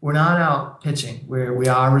don't. We're not out pitching. We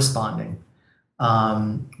are responding.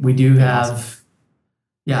 We do have,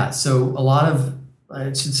 So a lot of, I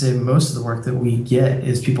should say, most of the work that we get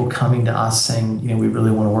is people coming to us saying, we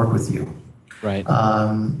really want to work with you. Right.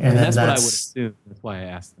 And that's what I would assume. That's why I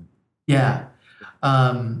asked them. Yeah.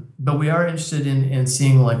 But we are interested in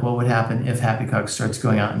seeing like what would happen if Happy Cog starts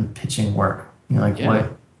going out and pitching work.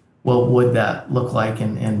 What would that look like,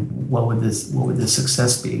 and what would the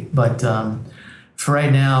success be? But for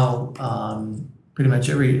right now, pretty much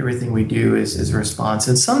everything we do is a response.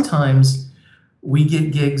 And sometimes we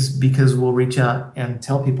get gigs because we'll reach out and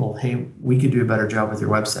tell people, hey, we could do a better job with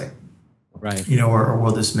your website. Right. Or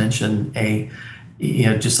we'll just mention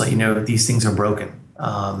just let you know that these things are broken,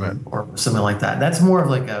 or something like that. That's more of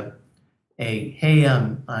like hey,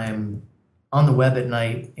 I'm on the web at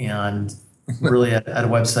night and really at a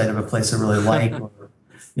website of a place I really like, or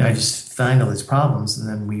I just find all these problems, and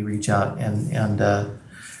then we reach out and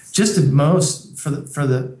just at most for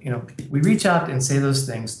the we reach out and say those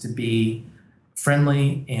things to be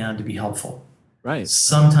friendly and to be helpful. Right.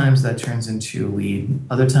 Sometimes that turns into a lead.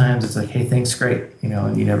 Other times it's like, hey, thanks, great,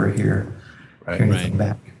 and you never hear anything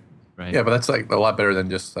back. Right. Yeah, but that's like a lot better than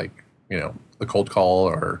just like the cold call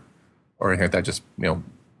or anything like that. Just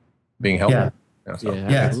being helpful. Yeah.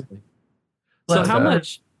 Absolutely. So how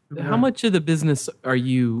much of the business are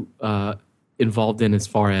you involved in as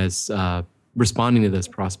far as responding to those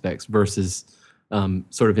prospects versus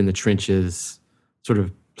sort of in the trenches, sort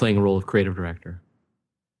of playing a role of creative director?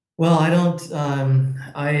 Well, I don't.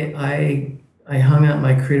 I hung out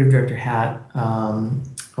my creative director hat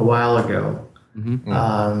a while ago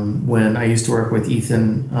when I used to work with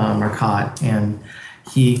Ethan Marcotte, and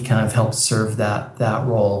he kind of helped serve that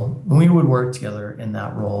role. We would work together in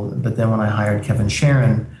that role. But then when I hired Kevin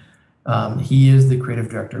Sharon, he is the creative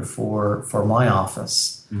director for my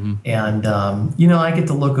office, and I get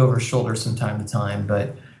to look over his shoulder from time to time,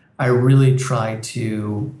 but I really try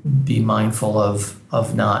to be mindful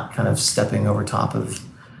of not kind of stepping over top of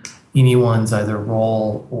anyone's either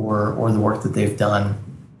role or the work that they've done.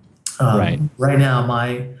 Right now,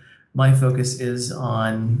 my focus is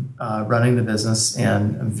on running the business,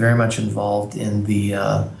 and I'm very much involved in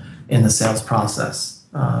the sales process.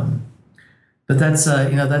 But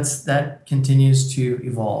that continues to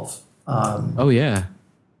evolve.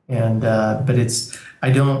 And but I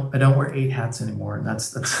don't wear 8 hats anymore, and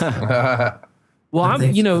that's well,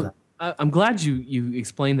 I'm glad you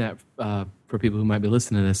explained that for people who might be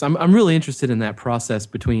listening to this. I'm really interested in that process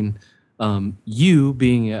between you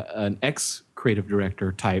being an ex-creative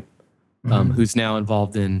director type who's now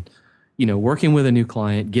involved in, working with a new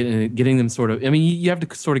client, getting them sort of, you have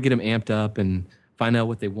to sort of get them amped up and find out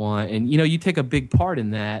what they want. And, you take a big part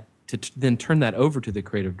in that to then turn that over to the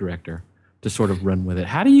creative director to sort of run with it.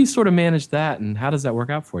 How do you sort of manage that, and how does that work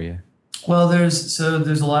out for you? Well, there's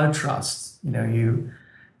a lot of trust.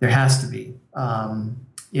 There has to be.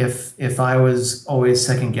 If I was always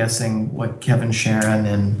second guessing what Kevin,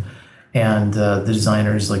 Sharon, and the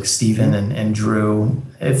designers like Steven and Drew,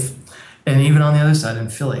 and even on the other side in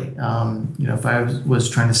Philly, if I was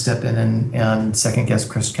trying to step in and second guess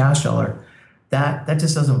Chris Casteller, that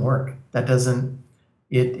just doesn't work. That doesn't.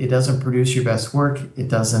 It doesn't produce your best work. It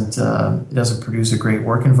doesn't produce a great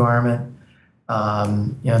work environment.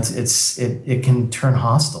 It can turn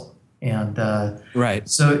hostile, and right.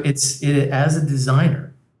 So it as a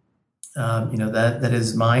designer, that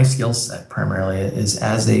is my skill set primarily, is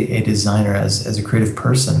as a designer, as a creative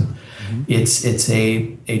person. Mm-hmm. It's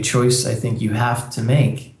a choice I think you have to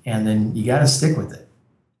make, and then you got to stick with it.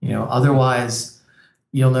 Otherwise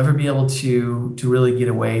you'll never be able to really get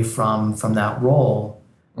away from that role.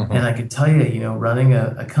 Mm-hmm. And I can tell you, running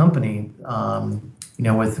a company,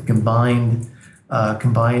 with combined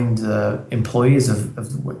employees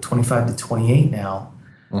of 25 to 28 now,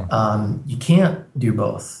 you can't do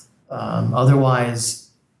both. Otherwise,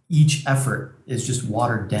 each effort is just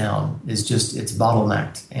watered down. It's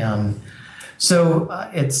bottlenecked, and so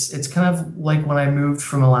it's kind of like when I moved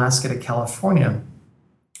from Alaska to California.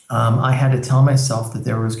 I had to tell myself that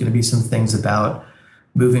there was going to be some things about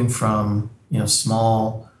moving from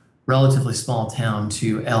relatively small town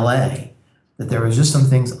to LA, that there was just some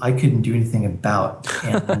things I couldn't do anything about.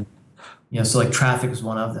 And, so like traffic is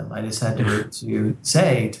one of them. I just had to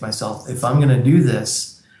say to myself, if I'm going to do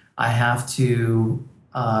this, I have to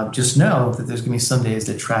just know that there's going to be some days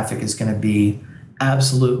that traffic is going to be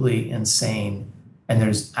absolutely insane, and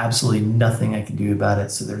there's absolutely nothing I can do about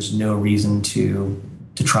it. So there's no reason to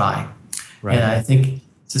try. Right. And I think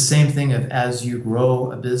it's the same thing of as you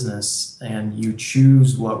grow a business and you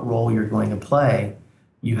choose what role you're going to play,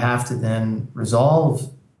 you have to then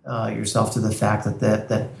resolve yourself to the fact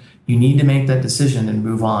that you need to make that decision and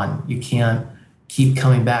move on. You can't keep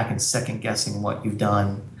coming back and second guessing what you've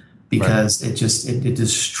done, because right. it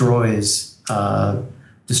destroys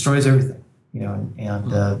everything,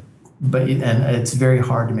 and it's very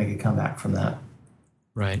hard to make a comeback from that.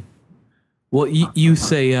 Right. Well, you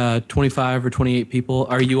say 25 or 28 people.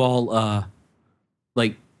 Are you all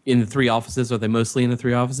like in the three offices? Are they mostly in the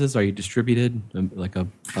three offices? Are you distributed, like a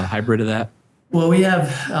hybrid of that? Well, we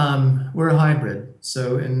have we're a hybrid.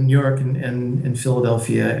 So in New York and in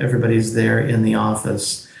Philadelphia, everybody's there in the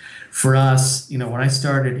office. For us, when I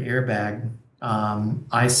started Airbag,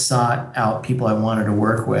 I sought out people I wanted to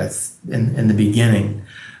work with in the beginning,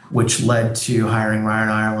 which led to hiring Ryan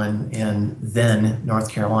Ireland in then North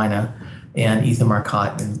Carolina, and Ethan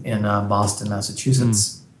Marcotte in Boston,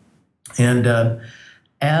 Massachusetts. And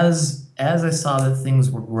as I saw that things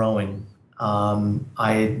were growing,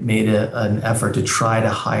 I made an effort to try to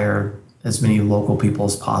hire as many local people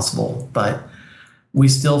as possible. But we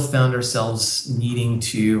still found ourselves needing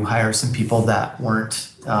to hire some people that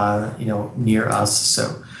weren't, near us.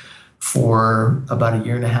 So for about a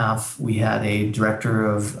year and a half, we had a director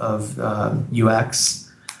of UX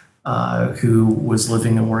who was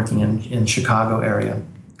living and working in Chicago area.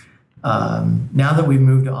 Now that we've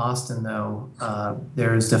moved to Austin, though,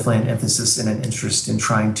 there is definitely an emphasis and an interest in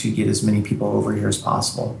trying to get as many people over here as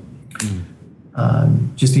possible.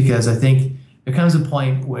 Just because I think there comes a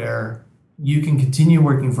point where you can continue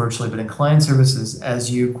working virtually, but in client services, as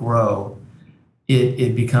you grow,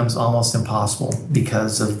 it becomes almost impossible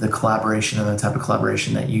because of the collaboration and the type of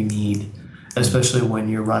collaboration that you need, especially when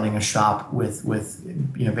you're running a shop with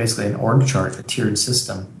basically an org chart, a tiered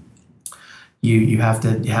system. You have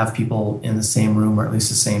to have people in the same room, or at least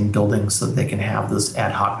the same building, so that they can have those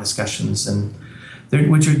ad hoc discussions, and they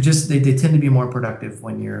tend to be more productive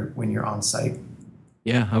when you're on site.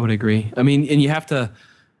 Yeah, I would agree. And you have to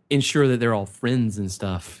ensure that they're all friends and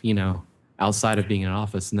stuff, outside of being in an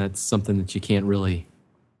office, and that's something that you can't really.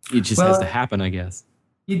 It just has to happen, I guess.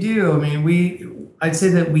 You do. I'd say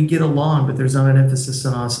that we get along, but there's not an emphasis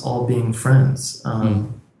on us all being friends.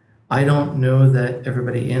 I don't know that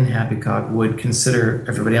everybody in Happy Cog would consider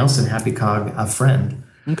everybody else in Happy Cog a friend.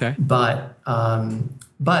 Okay. But at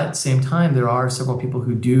the same time, there are several people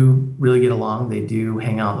who do really get along. They do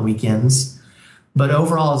hang out on the weekends. But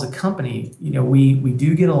overall, as a company, we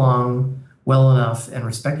do get along well enough and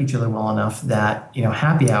respect each other well enough that,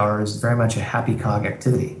 happy hour is very much a Happy Cog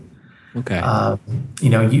activity. Okay.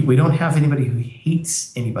 We don't have anybody who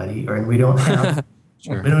hates anybody, or we don't have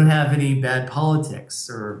Sure. we don't have any bad politics,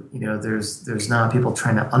 or there's not people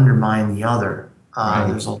trying to undermine the other. Right.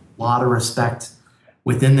 There's a lot of respect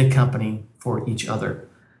within the company for each other.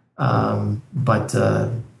 But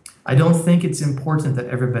I don't think it's important that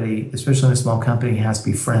everybody, especially in a small company, has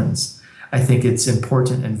to be friends. I think it's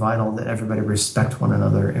important and vital that everybody respect one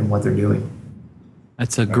another and what they're doing.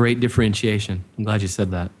 That's a great differentiation. I'm glad you said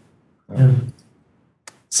that. Yeah.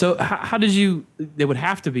 So how did you, they would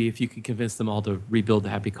have to be if you could convince them all to rebuild the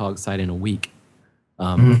Happy Cog site in a week.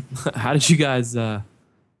 How did you guys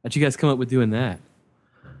come up with doing that?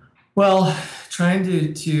 Well, trying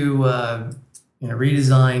to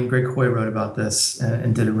redesign, Greg Coy wrote about this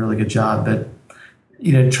and did a really good job, but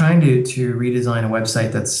trying to redesign a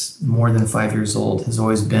website that's more than 5 years old has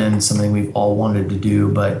always been something we've all wanted to do,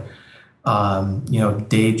 but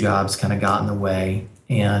day jobs kind of got in the way,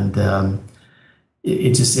 and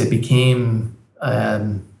it became I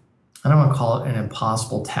don't want to call it an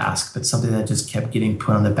impossible task, but something that just kept getting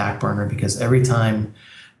put on the back burner, because every time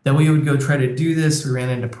that we would go try to do this, we ran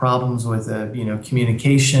into problems with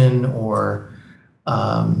communication, or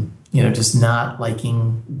just not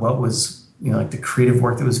liking what was like the creative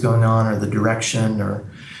work that was going on, or the direction, or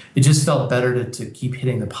it just felt better to keep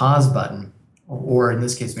hitting the pause button, or in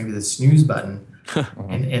this case maybe the snooze button,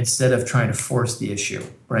 and instead of trying to force the issue.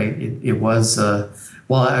 Right? It was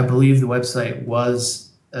while I believe the website was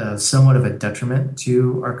somewhat of a detriment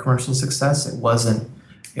to our commercial success, it wasn't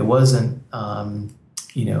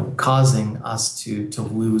causing us to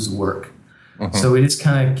lose work. So we just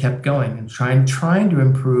kind of kept going and trying to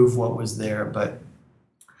improve what was there, but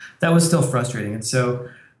that was still frustrating. And so,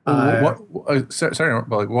 what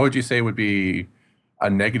would you say would be a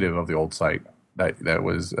negative of the old site that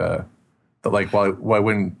was why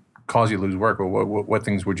wouldn't cause you to lose work, or what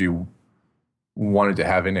things would you wanted to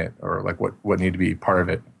have in it, or like what needed to be part of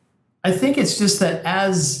it? I think it's just that,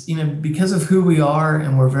 as because of who we are,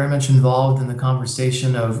 and we're very much involved in the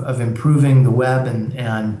conversation of improving the web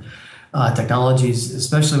and technologies,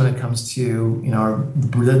 especially when it comes to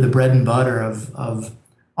the bread and butter of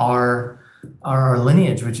our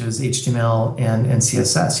lineage, which is HTML and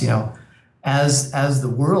CSS. As the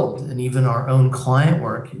world and even our own client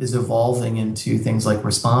work is evolving into things like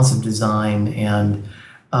responsive design and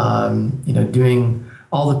doing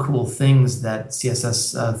all the cool things that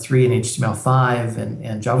CSS3 and HTML5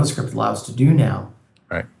 and JavaScript allows to do now.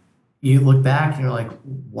 Right. You look back and you're like,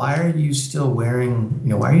 why are you still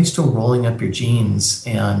rolling up your jeans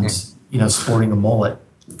and sporting a mullet,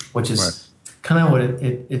 which is kind of what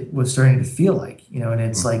it was starting to feel like, and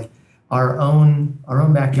it's like our own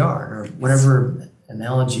backyard, or whatever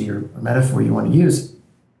analogy or metaphor you want to use.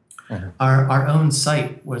 Our own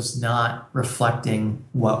site was not reflecting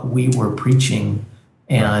what we were preaching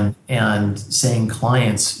and saying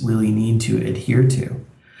clients really need to adhere to.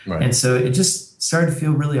 Right. And so it just started to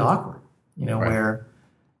feel really awkward, where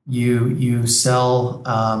you sell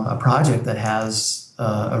a project that has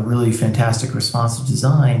a really fantastic responsive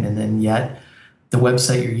design, and then yet the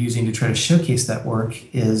website you're using to try to showcase that work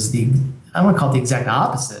is I don't want to call it the exact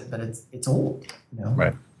opposite, but it's old.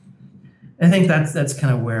 Right. I think that's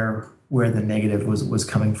kind of where the negative was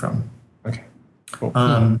coming from. Okay. Cool.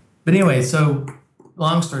 But anyway, so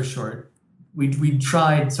long story short, we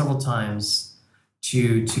tried several times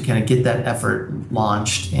to kind of get that effort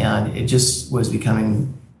launched, and it just was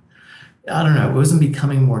becoming, I don't know, it wasn't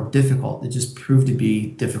becoming more difficult. It just proved to be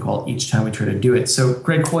difficult each time we tried to do it. So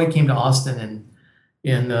Greg Coy came to Austin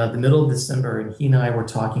in the middle of December, and he and I were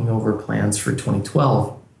talking over plans for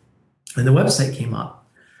 2012, and the website came up.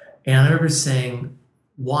 And I remember saying,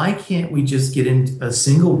 why can't we just get into a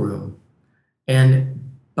single room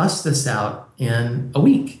and bust this out in a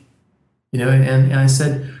week? And I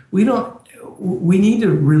said, we need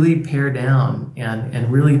to really pare down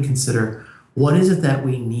and really consider, what is it that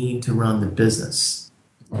we need to run the business?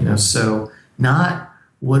 So not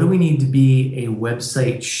what do we need to be a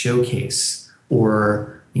website showcase,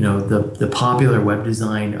 or the popular web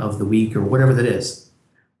design of the week, or whatever that is.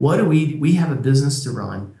 What do we have a business to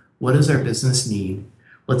run? What does our business need?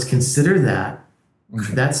 Let's consider that.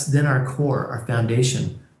 That's then our core, our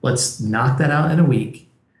foundation. Let's knock that out in a week,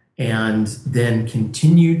 and then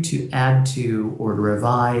continue to add to or to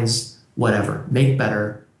revise, whatever, make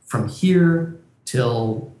better from here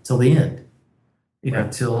till the end,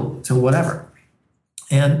 till whatever.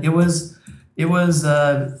 And it was I don't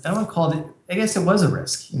want to call it, I guess it was a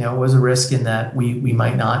risk. It was a risk in that we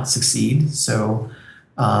might not succeed. So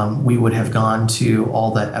we would have gone to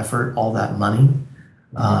all that effort, all that money,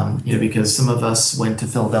 because some of us went to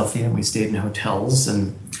Philadelphia and we stayed in hotels,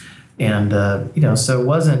 and And so it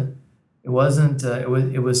was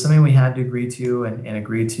something we had to agree to and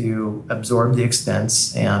agree to absorb the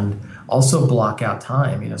expense and also block out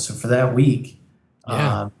time. So for that week,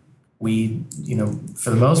 we, for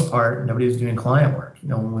the most part, nobody was doing client work.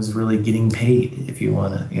 No one was really getting paid, if you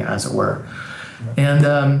want to, as it were.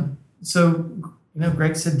 And so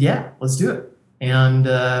Greg said, yeah, let's do it. And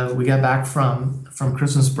we got back from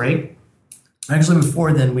Christmas break. Actually,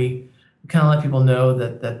 before then, we kind of let people know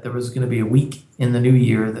that there was going to be a week in the new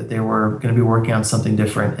year that they were going to be working on something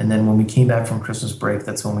different. And then when we came back from Christmas break,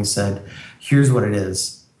 that's when we said, here's what it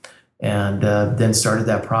is. And then started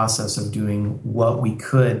that process of doing what we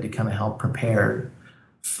could to kind of help prepare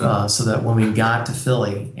so that when we got to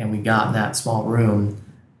Philly and we got in that small room,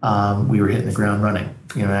 we were hitting the ground running,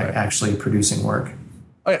 actually producing work.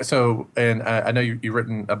 Oh, yeah. So, and I know you've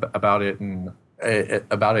written about it and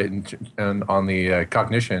on the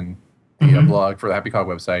Cognition blog for the Happy Cog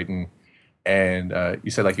website, and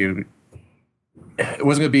you said it wasn't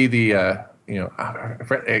going to be the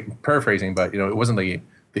paraphrasing, but it wasn't the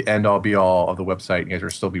end all be all of the website. You guys will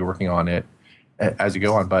still be working on it as you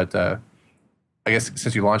go on, but I guess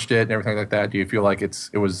since you launched it and everything like that, do you feel like it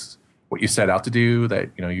was what you set out to do?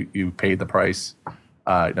 That you paid the price,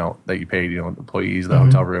 that you paid employees, the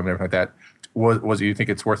hotel room, and everything like that. Was you think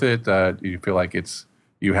it's worth it? Do you feel like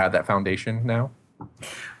you had that foundation now?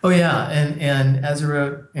 Oh yeah, and as I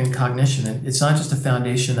wrote in Cognition, it's not just a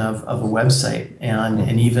foundation of a website,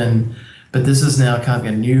 but this is now kind of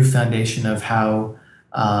a new foundation of how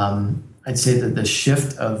I'd say that the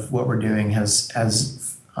shift of what we're doing has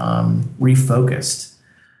refocused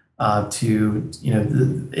to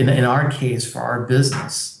in our case for our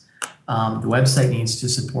business, the website needs to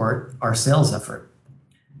support our sales effort.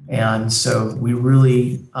 And so we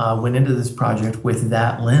really went into this project with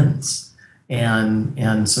that lens.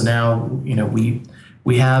 And so now,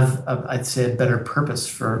 we have, I'd say, a better purpose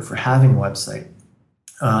for having a website.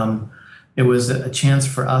 It was a chance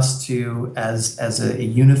for us to, as a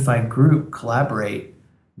unified group, collaborate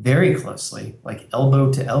very closely, like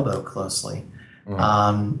elbow to elbow closely.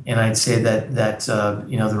 And I'd say that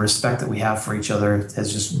the respect that we have for each other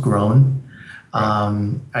has just grown.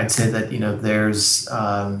 I'd say that there's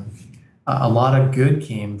a lot of good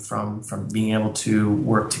came from being able to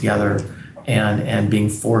work together and being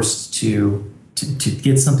forced to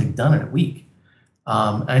get something done in a week.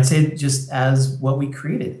 I'd say just as what we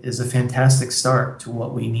created is a fantastic start to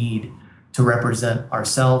what we need to represent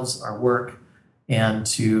ourselves, our work, and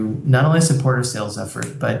to not only support our sales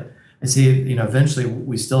effort, but I'd say eventually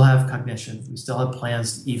we still have Cognition, we still have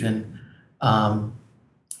plans to even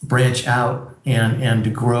branch out and to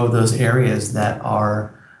grow those areas that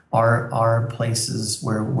are places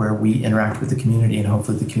where we interact with the community, and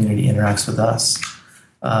hopefully the community interacts with us.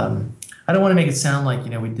 I don't want to make it sound like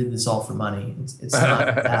we did this all for money. It's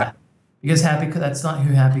not that, because that's not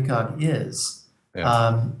who Happy Cog is.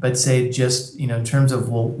 Yeah. But say just in terms of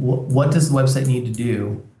what does the website need to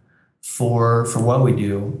do for what we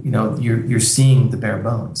do? You're seeing the bare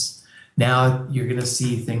bones. Now you're going to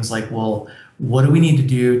see things like, what do we need to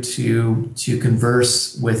do to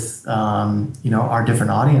converse with our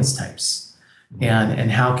different audience types,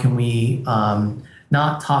 and how can we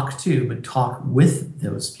not talk to but talk with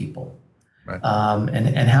those people, right.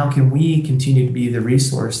 And how can we continue to be the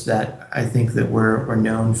resource that I think that we're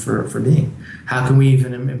known for being? How can we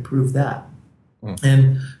even improve that?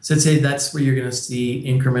 And so I'd say that's where you're going to see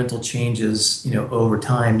incremental changes over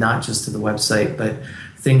time, not just to the website, but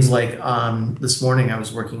things like this morning I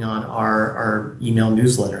was working on our email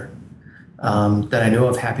newsletter that I know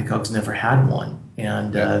of Happy Cog's never had one.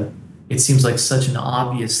 And it seems like such an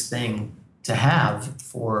obvious thing to have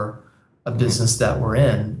for a business that we're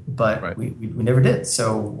in, but right. we never did.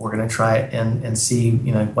 So we're going to try it and see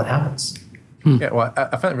what happens. Yeah, well,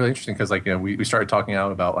 I found it really interesting because we started talking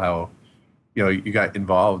out about how you got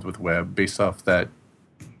involved with web based off that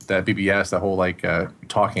BBS, that whole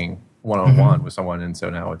talking one-on-one with someone, and so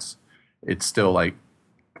now it's still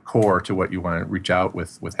core to what you want to reach out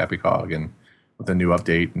with Happy Cog and with a new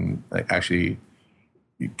update, and actually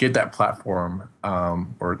you get that platform,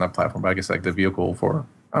 or not platform, but I guess the vehicle for,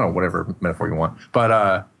 I don't know, whatever metaphor you want,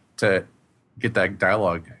 but to get that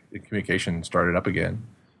dialogue and communication started up again,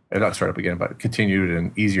 not started up again, but continued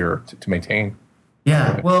and easier to maintain.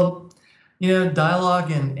 Yeah, well,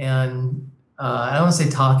 dialogue and I don't want to say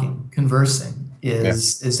talking, conversing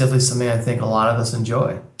is definitely something I think a lot of us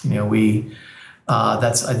enjoy.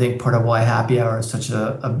 That's I think part of why happy hour is such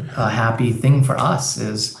a happy thing for us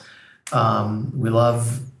is we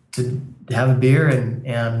love to have a beer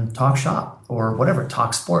and talk shop or whatever,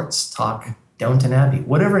 talk sports, talk Downton Abbey,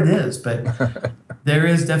 whatever it is. But There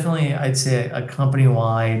is definitely, I'd say, a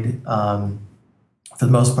company-wide, for the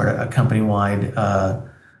most part, a company-wide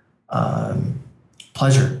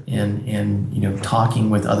pleasure in talking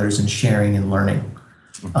with others and sharing and learning.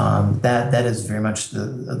 That is very much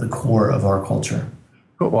the core of our culture.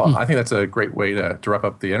 Cool. Well, I think that's a great way to wrap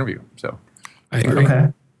up the interview. So, I agree.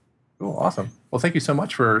 Okay. Cool. Awesome. Well, thank you so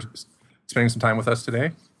much for spending some time with us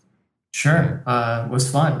today. Sure. It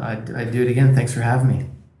was fun. I'd do it again. Thanks for having me.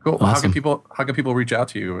 Cool. Awesome. How can people reach out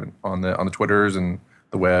to you on the Twitters and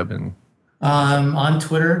the web? And On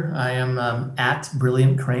Twitter, I am at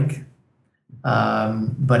Brilliant Crank.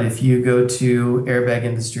 But if you go to Airbag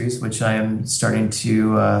Industries, which I am starting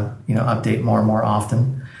to update more and more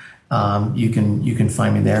often, you can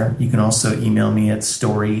find me there. You can also email me at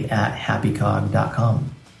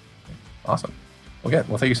story@happycog.com. awesome. Okay.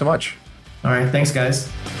 Well, thank you so much. All right. Thanks, guys.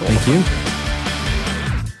 Thank you.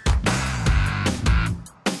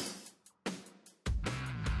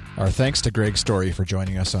 Our thanks to Greg Storey for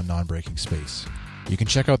joining us on Non-Breaking Space. You can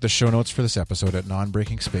check out the show notes for this episode at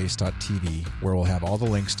nonbreakingspace.tv, where we'll have all the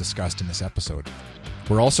links discussed in this episode.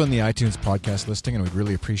 We're also in the iTunes podcast listing, and we'd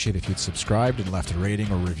really appreciate if you'd subscribed and left a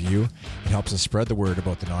rating or review. It helps us spread the word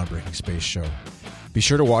about the Non-Breaking Space show. Be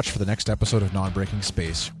sure to watch for the next episode of Non-Breaking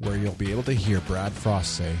Space, where you'll be able to hear Brad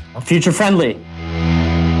Frost say, Future friendly.